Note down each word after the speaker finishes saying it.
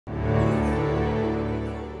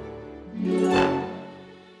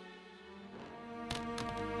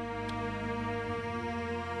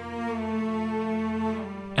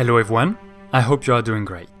Hello everyone, I hope you are doing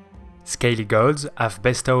great. Scaly gods have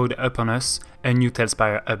bestowed upon us a new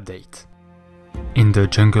TaleSpire update. In the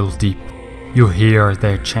jungle deep, you hear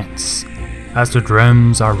their chants, as the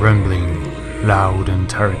drums are rumbling, loud and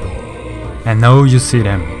terrible. And now you see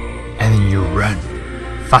them, and you run,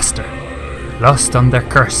 faster. Lost on their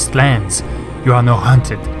cursed lands, you are now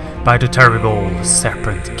hunted by the terrible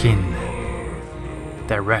serpent kin.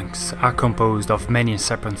 Their ranks are composed of many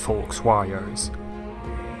serpent folk's warriors.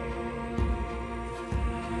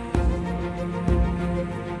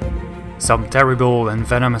 Some terrible and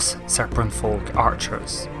venomous serpent folk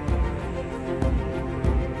archers.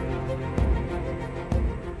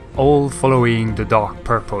 All following the dark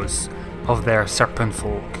purpose of their serpent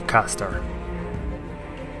folk caster.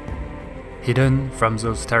 Hidden from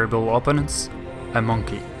those terrible opponents, a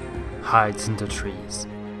monkey hides in the trees.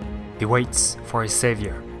 He waits for his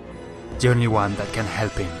savior, the only one that can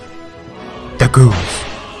help him. The goose!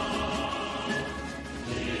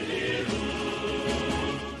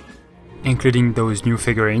 Including those new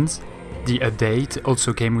figurines, the update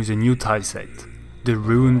also came with a new tile set, the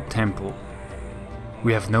Ruined Temple.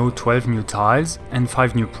 We have now 12 new tiles and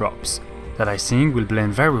 5 new props, that I think will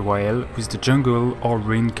blend very well with the jungle or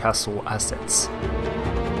ruined castle assets.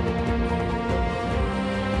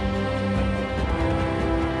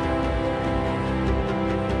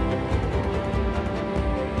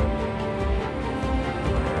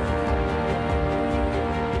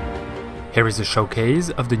 Here is a showcase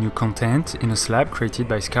of the new content in a slab created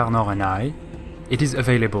by Scarnor and I. It is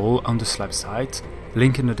available on the slab site,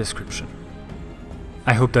 link in the description.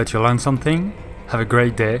 I hope that you learned something, have a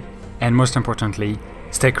great day, and most importantly,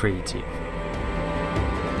 stay creative.